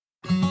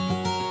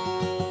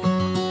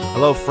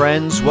Hello,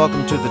 friends.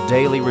 Welcome to the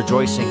Daily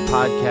Rejoicing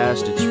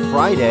Podcast. It's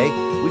Friday.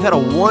 We've had a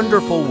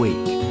wonderful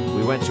week.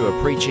 We went to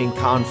a preaching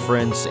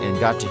conference and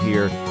got to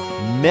hear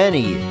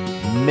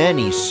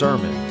many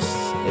sermons.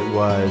 It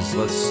was,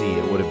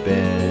 it would have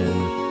been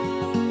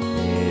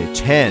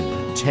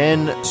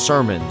 10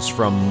 sermons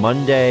from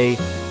Monday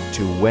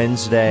to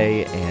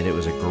Wednesday, and it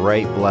was a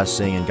great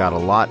blessing and got a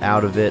lot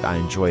out of it. I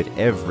enjoyed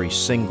every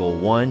single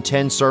one.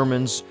 10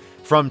 sermons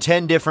from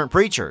 10 different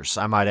preachers,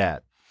 I might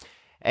add.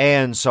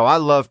 And so I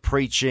love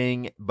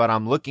preaching, but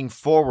I'm looking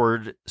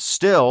forward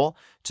still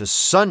to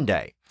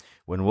Sunday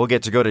when we'll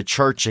get to go to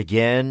church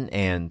again.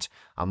 And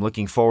I'm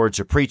looking forward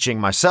to preaching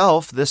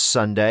myself this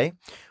Sunday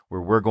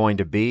where we're going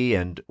to be.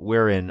 And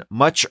we're in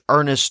much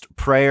earnest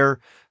prayer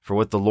for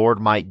what the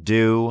Lord might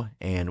do.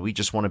 And we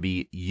just want to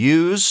be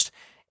used,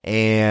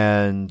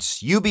 and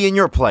you be in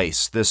your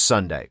place this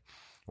Sunday.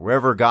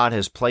 Wherever God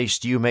has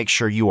placed you, make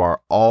sure you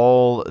are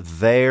all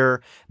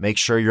there. Make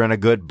sure you're in a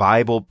good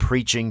Bible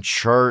preaching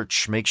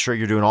church. Make sure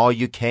you're doing all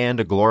you can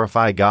to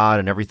glorify God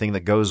and everything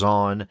that goes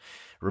on.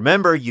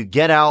 Remember, you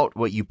get out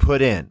what you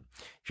put in.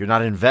 If you're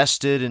not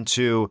invested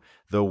into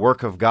the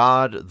work of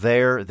God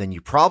there, then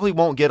you probably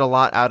won't get a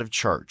lot out of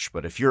church.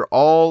 But if you're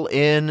all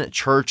in,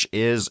 church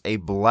is a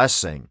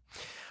blessing.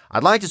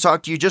 I'd like to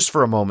talk to you just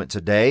for a moment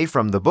today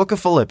from the book of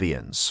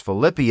Philippians.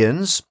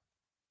 Philippians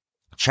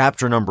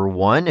chapter number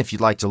 1, if you'd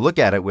like to look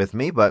at it with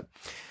me, but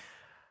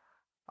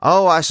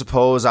I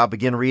suppose I'll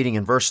begin reading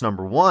in verse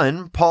number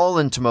 1. Paul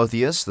and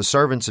Timotheus, the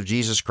servants of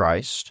Jesus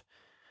Christ,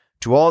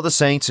 to all the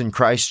saints in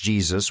Christ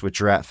Jesus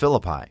which are at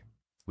Philippi,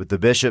 with the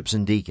bishops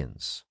and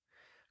deacons.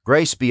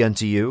 Grace be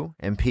unto you,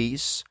 and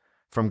peace,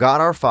 from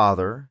God our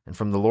Father, and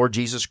from the Lord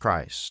Jesus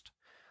Christ.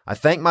 I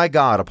thank my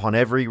God upon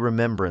every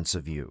remembrance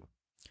of you,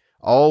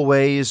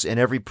 always in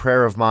every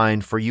prayer of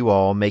mine for you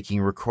all, making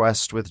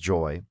request with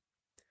joy,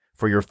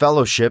 for your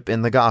fellowship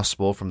in the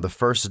gospel from the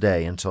first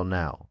day until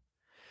now,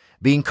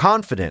 being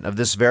confident of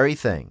this very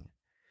thing,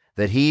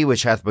 that he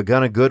which hath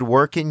begun a good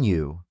work in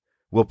you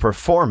will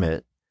perform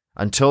it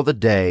until the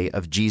day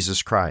of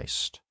Jesus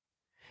Christ.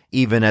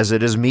 Even as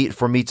it is meet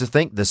for me to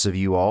think this of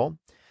you all,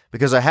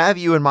 because I have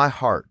you in my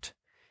heart,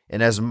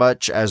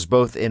 inasmuch as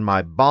both in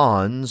my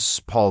bonds,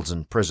 Paul's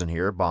in prison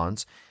here,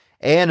 bonds,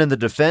 and in the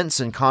defense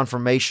and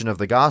confirmation of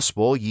the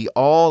gospel, ye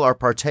all are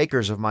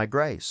partakers of my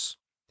grace.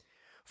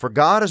 For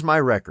God is my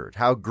record,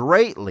 how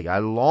greatly I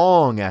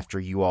long after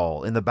you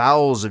all in the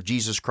bowels of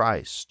Jesus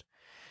Christ.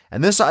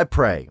 And this I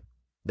pray,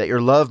 that your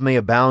love may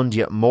abound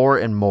yet more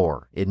and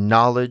more in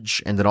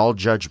knowledge and in all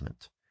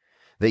judgment,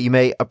 that you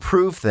may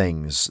approve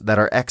things that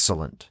are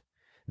excellent,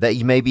 that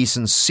you may be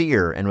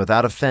sincere and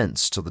without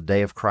offense till the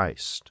day of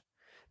Christ,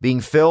 being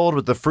filled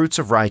with the fruits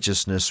of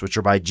righteousness which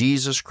are by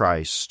Jesus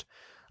Christ,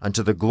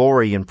 unto the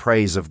glory and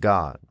praise of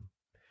God.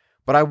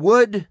 But I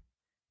would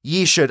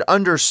ye should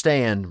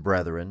understand,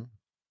 brethren,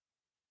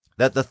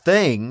 that the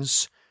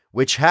things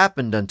which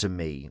happened unto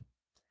me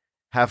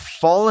have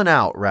fallen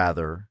out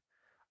rather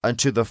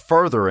unto the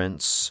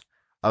furtherance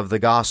of the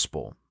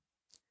gospel,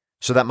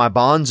 so that my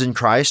bonds in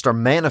Christ are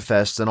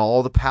manifest in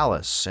all the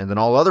palace and in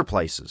all other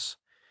places.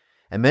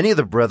 And many of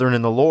the brethren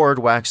in the Lord,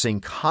 waxing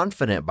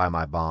confident by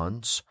my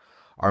bonds,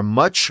 are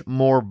much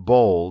more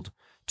bold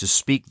to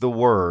speak the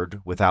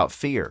word without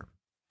fear.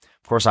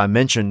 Of course, I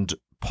mentioned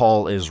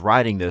Paul is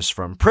writing this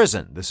from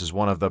prison. This is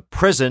one of the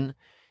prison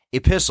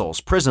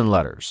epistles, prison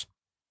letters.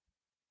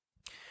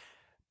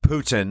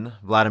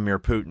 Vladimir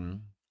Putin,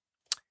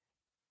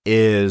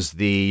 is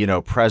the,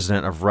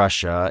 president of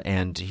Russia,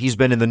 and he's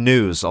been in the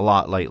news a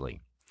lot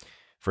lately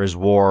for his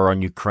war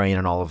on Ukraine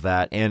and all of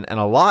that. And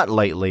a lot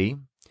lately,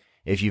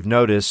 if you've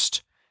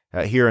noticed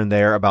here and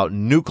there, about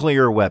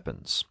nuclear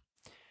weapons.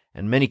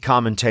 And many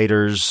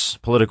commentators,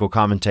 political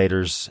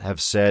commentators,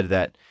 have said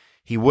that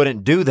he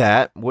wouldn't do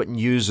that, wouldn't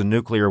use a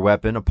nuclear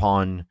weapon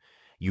upon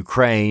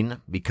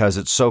Ukraine because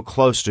it's so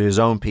close to his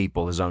own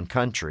people, his own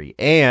country.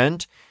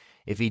 And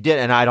if he did,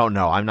 and I don't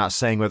know, I'm not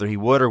saying whether he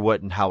would or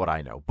wouldn't, how would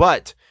I know?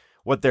 But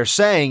what they're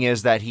saying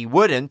is that he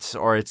wouldn't,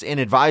 or it's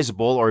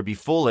inadvisable, or it'd be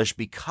foolish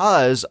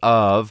because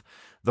of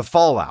the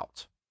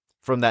fallout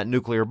from that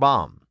nuclear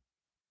bomb.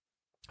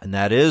 And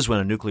that is, when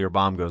a nuclear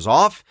bomb goes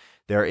off,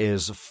 there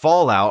is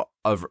fallout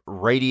of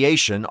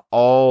radiation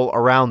all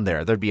around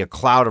there. There'd be a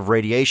cloud of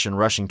radiation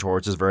rushing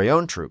towards his very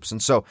own troops.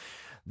 And so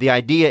the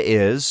idea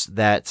is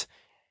that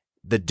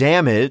the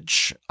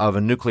damage of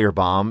a nuclear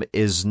bomb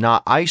is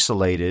not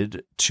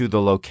isolated to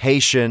the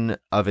location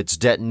of its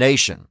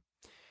detonation.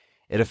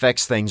 It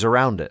affects things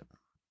around it.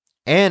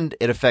 And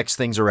it affects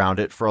things around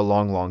it for a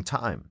long, long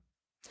time.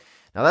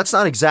 Now, that's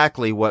not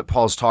exactly what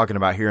Paul's talking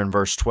about here in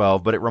verse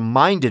 12, but it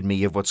reminded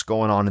me of what's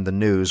going on in the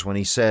news when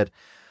he said,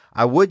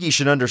 I would ye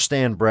should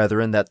understand,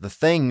 brethren, that the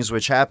things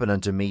which happen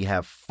unto me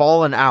have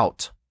fallen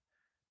out,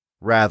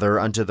 rather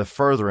unto the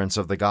furtherance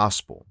of the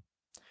gospel.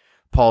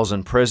 Paul's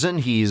in prison.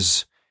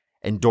 He's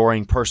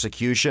enduring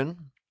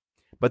persecution,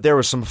 but there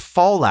was some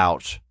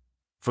fallout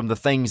from the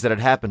things that had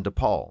happened to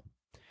Paul.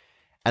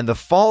 And the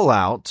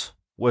fallout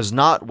was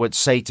not what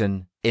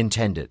Satan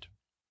intended.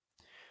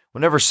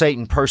 Whenever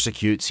Satan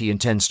persecutes, he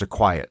intends to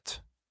quiet.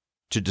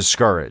 to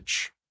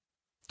discourage,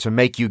 to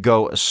make you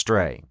go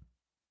astray.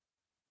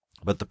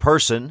 But the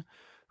person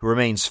who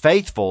remains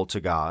faithful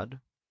to God,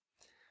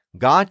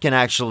 God can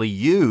actually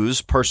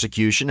use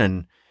persecution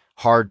and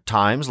hard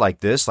times like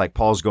this, like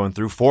Paul's going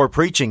through, for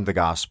preaching the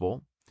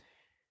gospel.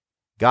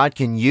 God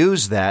can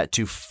use that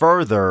to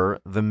further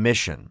the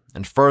mission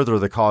and further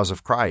the cause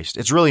of Christ.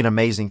 It's really an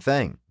amazing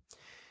thing.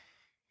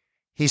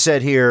 He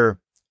said here,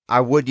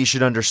 I would ye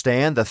should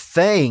understand the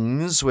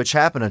things which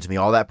happen unto me,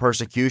 all that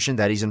persecution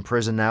that he's in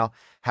prison now,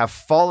 have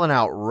fallen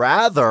out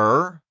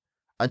rather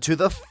unto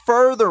the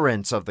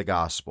furtherance of the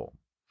gospel.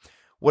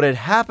 What had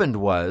happened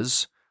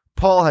was,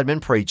 Paul had been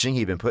preaching,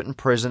 he'd been put in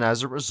prison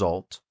as a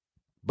result,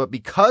 but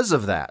because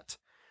of that,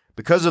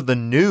 because of the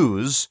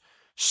news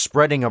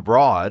spreading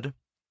abroad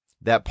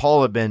that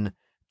Paul had been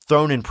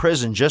thrown in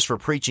prison just for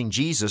preaching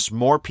Jesus,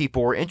 more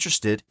people were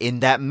interested in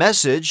that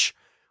message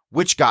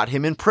which got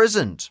him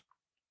imprisoned.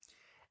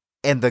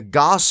 And the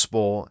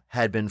gospel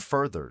had been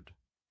furthered.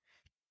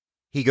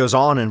 He goes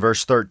on in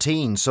verse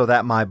 13, so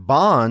that my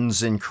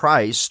bonds in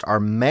Christ are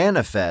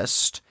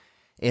manifest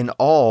in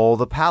all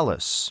the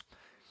palace.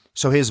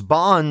 So his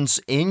bonds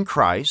in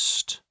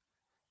Christ,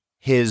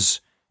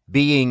 his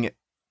being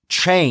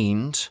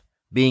chained,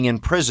 being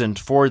imprisoned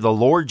for the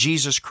Lord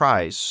Jesus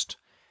Christ,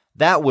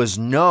 that was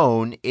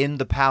known in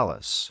the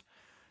palace.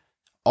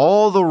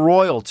 All the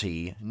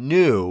royalty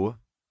knew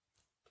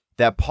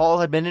that Paul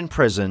had been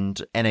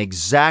imprisoned and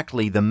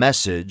exactly the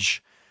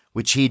message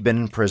which he'd been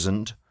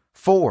imprisoned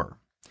for.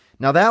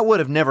 Now that would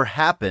have never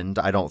happened,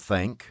 I don't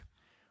think,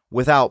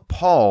 without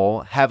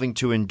Paul having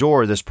to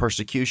endure this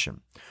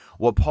persecution.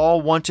 What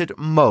Paul wanted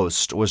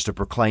most was to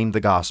proclaim the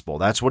gospel.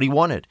 That's what he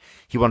wanted.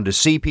 He wanted to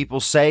see people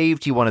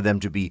saved. He wanted them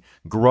to be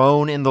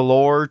grown in the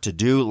Lord, to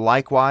do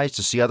likewise,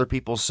 to see other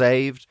people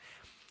saved.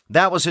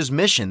 That was his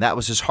mission. That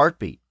was his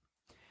heartbeat.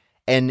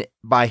 And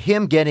by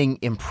him getting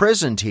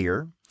imprisoned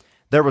here,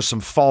 there was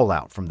some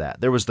fallout from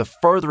that. There was the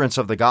furtherance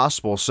of the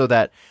gospel, so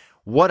that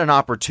what an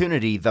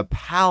opportunity. The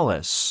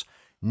palace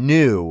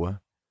knew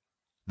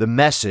the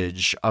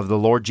message of the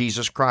Lord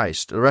Jesus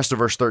Christ. The rest of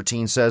verse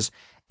 13 says,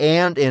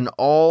 and in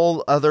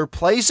all other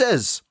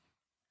places.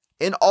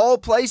 In all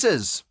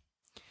places.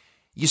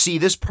 You see,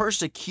 this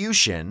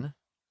persecution,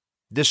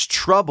 this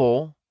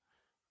trouble,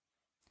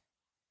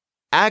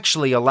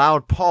 actually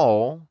allowed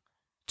Paul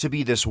to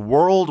be this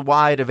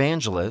worldwide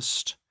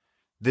evangelist,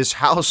 this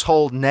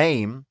household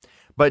name,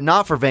 but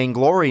not for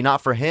vainglory,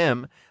 not for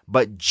him,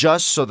 but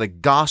just so the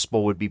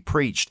gospel would be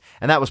preached.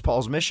 And that was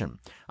Paul's mission.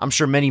 I'm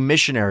sure many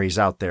missionaries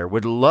out there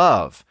would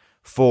love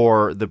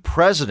for the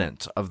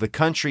president of the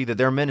country that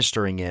they're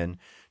ministering in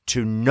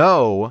to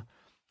know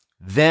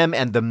them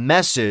and the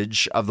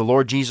message of the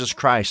Lord Jesus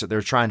Christ that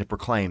they're trying to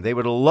proclaim. They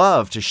would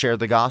love to share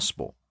the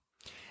gospel.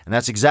 And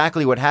that's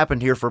exactly what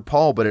happened here for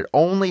Paul, but it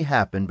only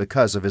happened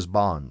because of his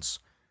bonds.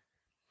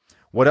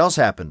 What else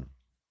happened?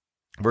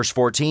 Verse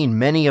 14,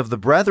 many of the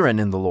brethren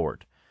in the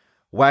Lord,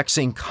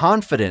 waxing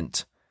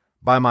confident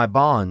by my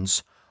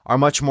bonds, are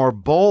much more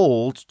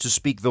bold to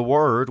speak the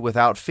word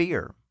without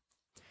fear.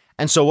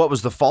 And so what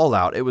was the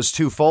fallout? It was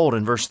twofold.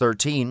 In verse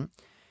 13,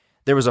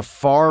 there was a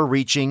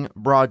far-reaching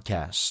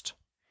broadcast.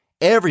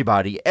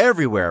 Everybody,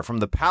 everywhere, from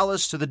the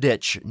palace to the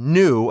ditch,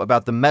 knew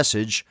about the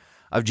message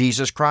of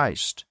Jesus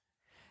Christ.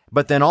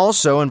 But then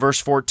also in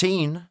verse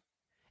 14,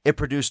 it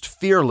produced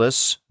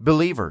fearless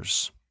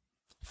believers.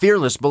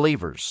 Fearless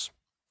believers.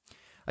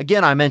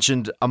 Again, I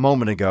mentioned a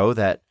moment ago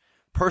that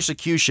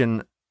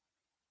persecution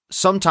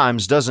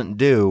sometimes doesn't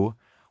do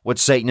what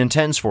Satan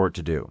intends for it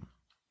to do.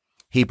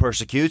 He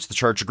persecutes, the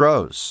church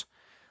grows.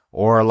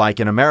 Or like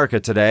in America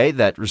today,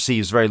 that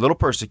receives very little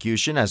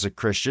persecution as a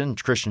Christian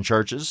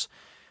churches,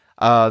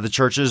 the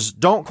churches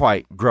don't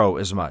quite grow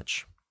as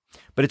much.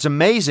 But it's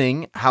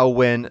amazing how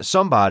when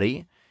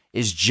somebody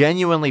is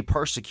genuinely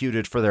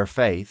persecuted for their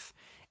faith,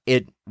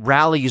 it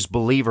rallies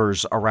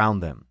believers around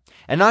them.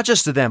 And not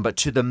just to them, but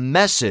to the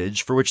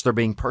message for which they're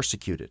being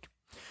persecuted.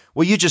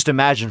 Well, you just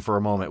imagine for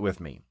a moment with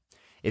me.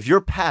 If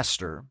your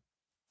pastor,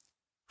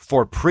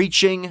 for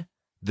preaching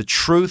the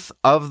truth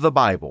of the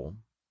Bible,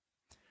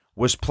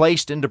 was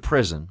placed into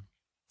prison,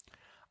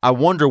 I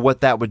wonder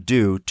what that would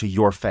do to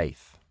your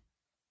faith.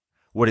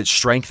 Would it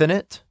strengthen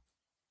it?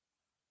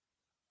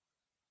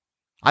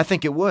 I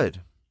think it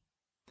would.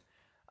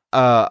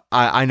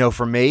 I know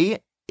for me,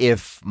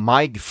 if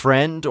my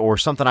friend or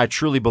something I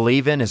truly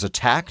believe in is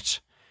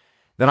attacked,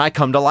 then I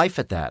come to life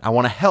at that. I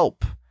want to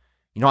help.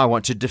 I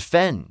want to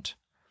defend.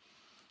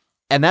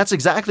 And that's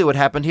exactly what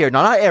happened here.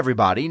 Now, not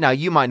everybody. Now,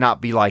 you might not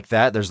be like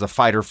that. There's the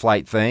fight or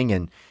flight thing.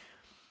 And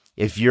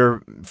if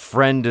your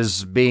friend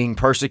is being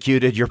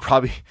persecuted, you're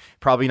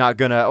probably not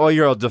going to,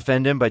 you'll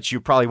defend him, but you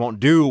probably won't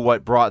do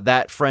what brought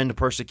that friend to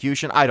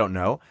persecution. I don't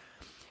know.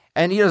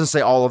 And he doesn't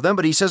say all of them,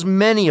 but he says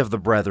many of the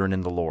brethren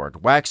in the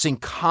Lord, waxing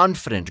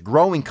confident,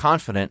 growing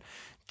confident,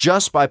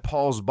 just by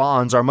Paul's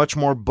bonds, are much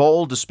more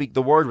bold to speak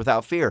the word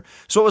without fear.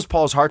 So what was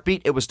Paul's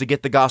heartbeat? It was to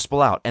get the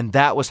gospel out. And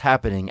that was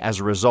happening as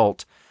a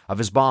result of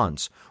his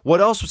bonds.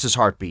 What else was his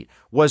heartbeat?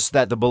 Was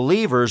that the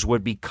believers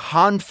would be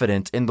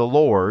confident in the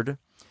Lord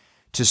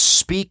to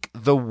speak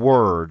the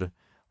word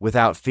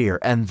without fear.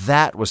 And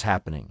that was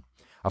happening.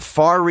 A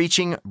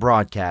far-reaching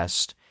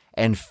broadcast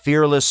and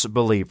fearless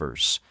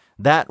believers.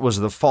 That was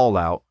the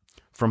fallout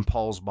from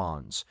Paul's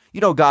bonds.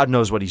 You know, God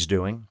knows what he's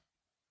doing.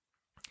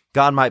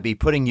 God might be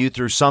putting you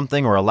through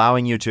something or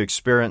allowing you to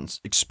experience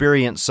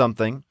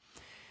something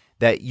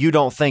that you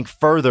don't think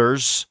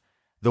furthers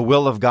the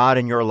will of God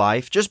in your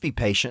life. Just be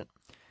patient.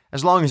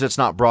 As long as it's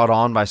not brought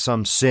on by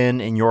some sin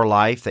in your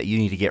life that you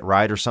need to get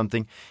right or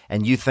something,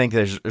 and you think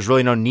there's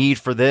really no need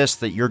for this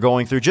that you're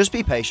going through, just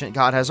be patient.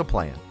 God has a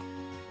plan.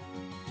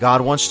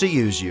 God wants to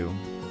use you.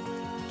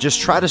 Just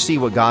try to see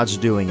what God's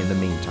doing in the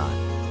meantime.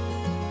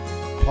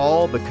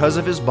 Paul, because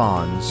of his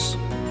bonds,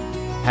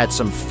 had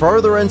some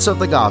furtherance of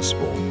the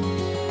gospel,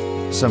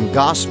 some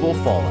gospel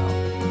fallout.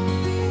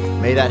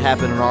 May that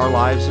happen in our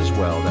lives as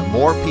well, that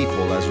more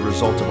people, as a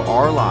result of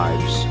our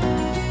lives,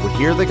 would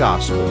hear the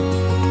gospel,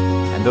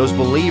 and those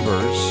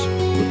believers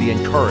would be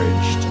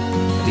encouraged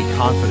and be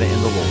confident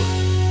in the Lord.